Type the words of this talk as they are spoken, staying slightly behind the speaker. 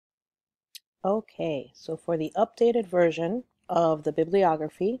Okay, so for the updated version of the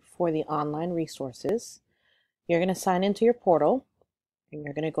bibliography for the online resources, you're going to sign into your portal and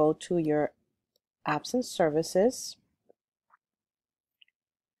you're going to go to your apps and services,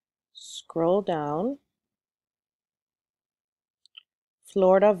 scroll down,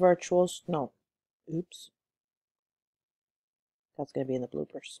 Florida Virtuals, no, oops, that's going to be in the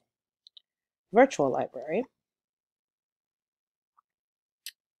bloopers. Virtual Library,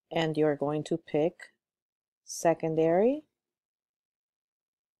 and you're going to pick secondary.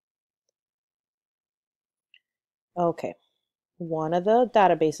 Okay, one of the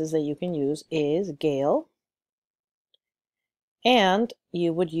databases that you can use is Gale, and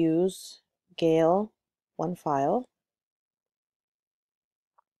you would use Gale OneFile.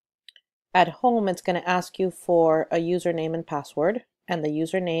 At home, it's going to ask you for a username and password, and the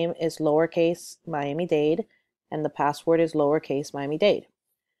username is lowercase Miami-Dade, and the password is lowercase Miami-Dade.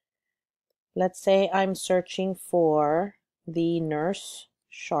 Let's say I'm searching for the nurse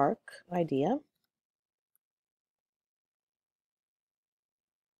shark idea.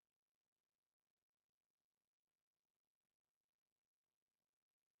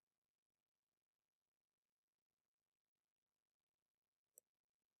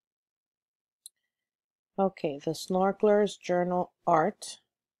 Okay, the Snorkeler's Journal Art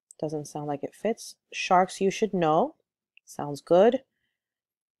doesn't sound like it fits. Sharks You Should Know sounds good.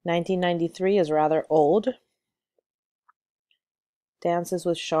 1993 is rather old. Dances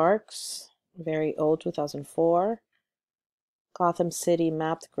with Sharks, very old, 2004. Gotham City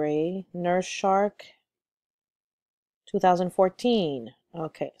Mapped Gray, Nurse Shark, 2014.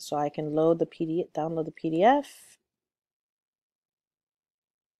 Okay, so I can load the PDF, download the PDF.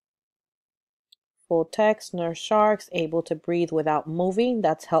 Full text, Nurse Sharks, able to breathe without moving.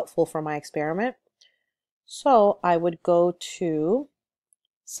 That's helpful for my experiment. So I would go to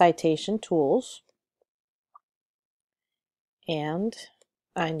Citation Tools, and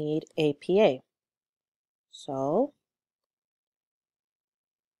I need APA. So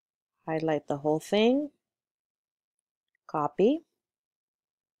highlight the whole thing, copy,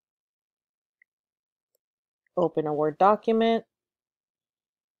 open a Word document,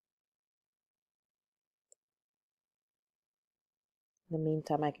 in the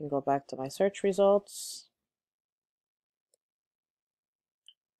meantime, I can go back to my search results,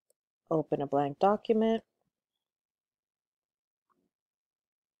 open a blank document.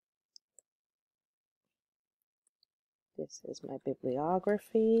 This is my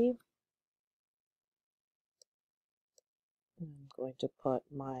bibliography. I'm going to put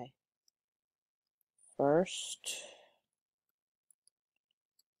my first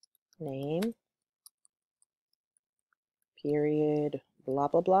name, period, blah,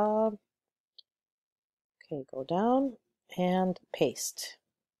 blah, blah. Okay, go down and paste.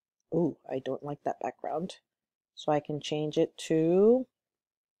 Ooh, I don't like that background. So I can change it to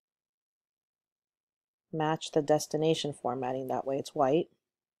match the destination formatting. That way it's white.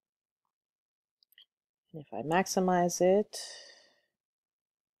 And if I maximize it,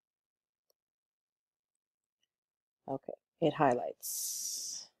 okay, it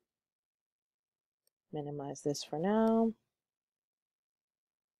highlights. Minimize this for now.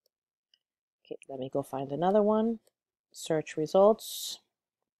 Okay, let me go find another one. Search results.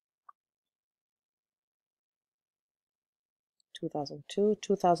 2002,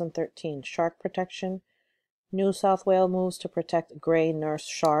 2013, shark protection. New South Wales moves to protect gray nurse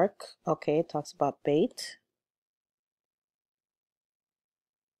shark. Okay, it talks about bait.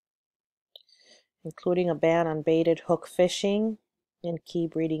 Including a ban on baited hook fishing in key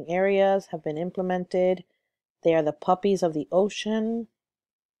breeding areas have been implemented. They are the puppies of the ocean.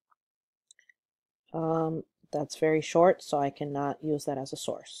 That's very short, so I cannot use that as a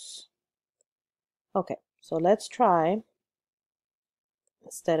source. Okay, so let's try,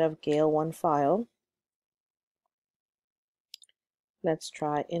 instead of Gale OneFile, let's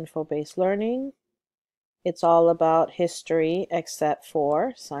try info-based learning. It's all about history except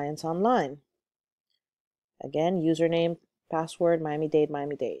for Science Online. Again, username, password, Miami-Dade,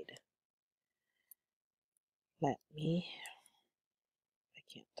 Miami-Dade. I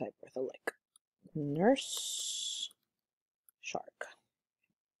can't type with a lick. Nurse shark.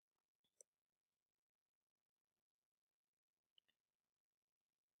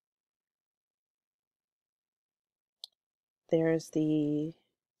 There's the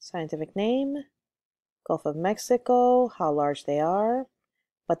scientific name, Gulf of Mexico, how large they are,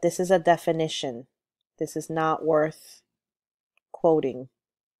 but this is a definition. This is not worth quoting.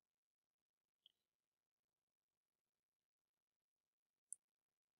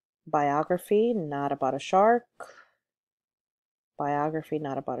 Biography, not about a shark. Biography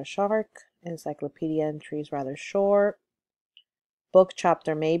not about a shark. Encyclopedia entries rather short. Book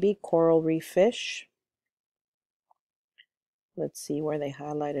chapter maybe. Coral reef fish. Let's see where they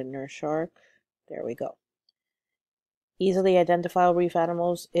highlighted nurse shark. There we go. Easily identifiable reef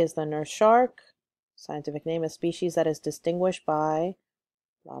animals is the nurse shark. Scientific name is species that is distinguished by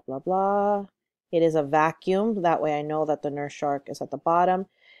blah, blah, blah. It is a vacuum. That way I know that the nurse shark is at the bottom.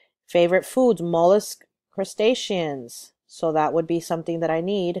 Favorite foods, mollusk, crustaceans. So that would be something that I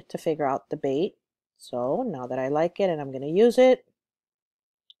need to figure out the bait. So now that I like it and I'm going to use it,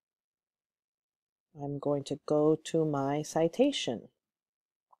 I'm going to go to my citation.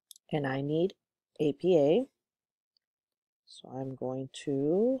 And I need APA. So I'm going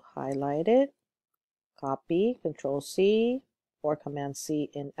to highlight it, copy, Control C, or Command C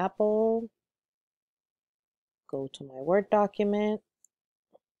in Apple. Go to my Word document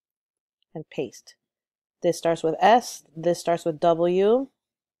and paste. This starts with S, this starts with W.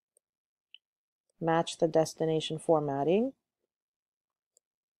 Match the destination formatting.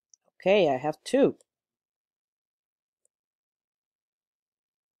 Okay, I have two.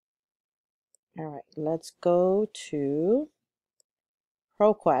 All right, let's go to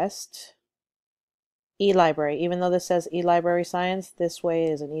ProQuest, eLibrary. Even though this says eLibrary Science, this way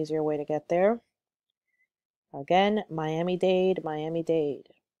is an easier way to get there. Again, Miami-Dade, Miami-Dade.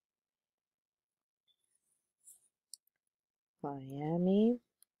 Miami-Dade.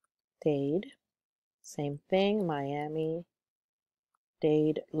 Same thing, Miami-Dade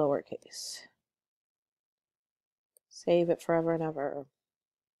lowercase. Save it forever and ever.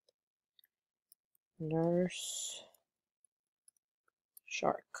 Nurse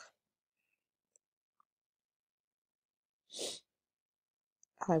shark.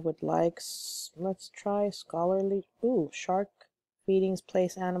 I would like, let's try scholarly. Ooh, shark feedings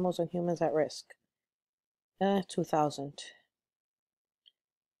place animals and humans at risk. 2000.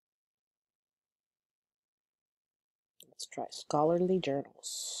 Let's try scholarly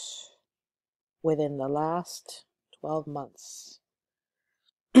journals within the last 12 months.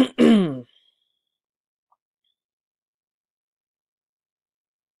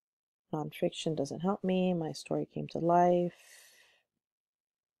 Nonfiction doesn't help me. My story came to life.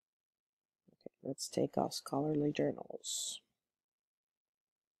 Okay, let's take off scholarly journals.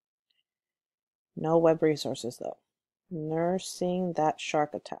 No web resources though. Nursing that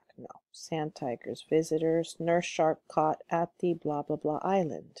shark attack. No. Sand tigers, visitors, nurse shark caught at the blah blah blah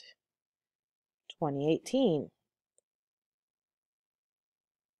island. 2018.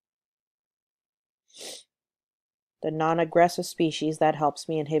 The non-aggressive species that helps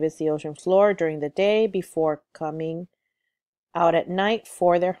me inhibits the ocean floor during the day before coming out at night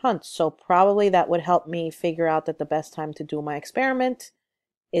for their hunts. So probably that would help me figure out that the best time to do my experiment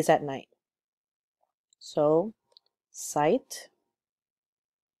is at night. So cite,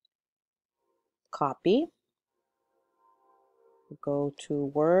 copy, go to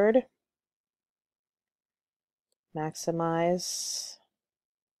Word, maximize,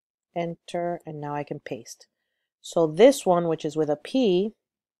 enter, and now I can paste. So this one, which is with a P,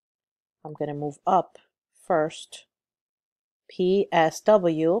 I'm going to move up first,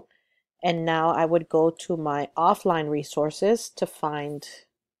 PSW, and now I would go to my offline resources to find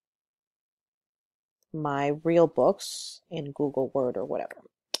my real books in Google Word or whatever.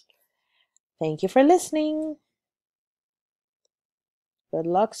 Thank you for listening. Good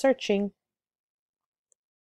luck searching.